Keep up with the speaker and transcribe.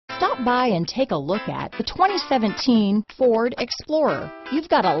Stop by and take a look at the 2017 Ford Explorer. You've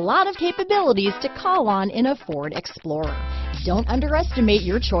got a lot of capabilities to call on in a Ford Explorer. Don't underestimate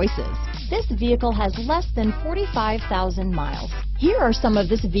your choices. This vehicle has less than 45,000 miles. Here are some of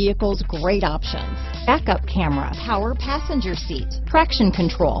this vehicle's great options: backup camera, power passenger seat, traction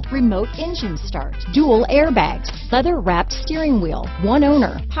control, remote engine start, dual airbags, leather-wrapped steering wheel, one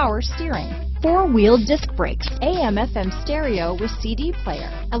owner, power steering, four-wheel disc brakes, AM/FM stereo with CD player,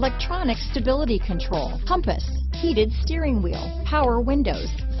 electronic stability control, compass, heated steering wheel, power windows,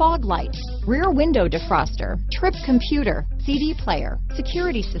 fog lights, rear window defroster, trip computer, CD player,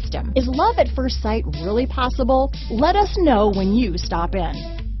 security system. Is love at first sight really possible? Let us know when you stop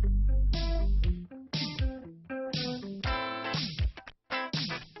in.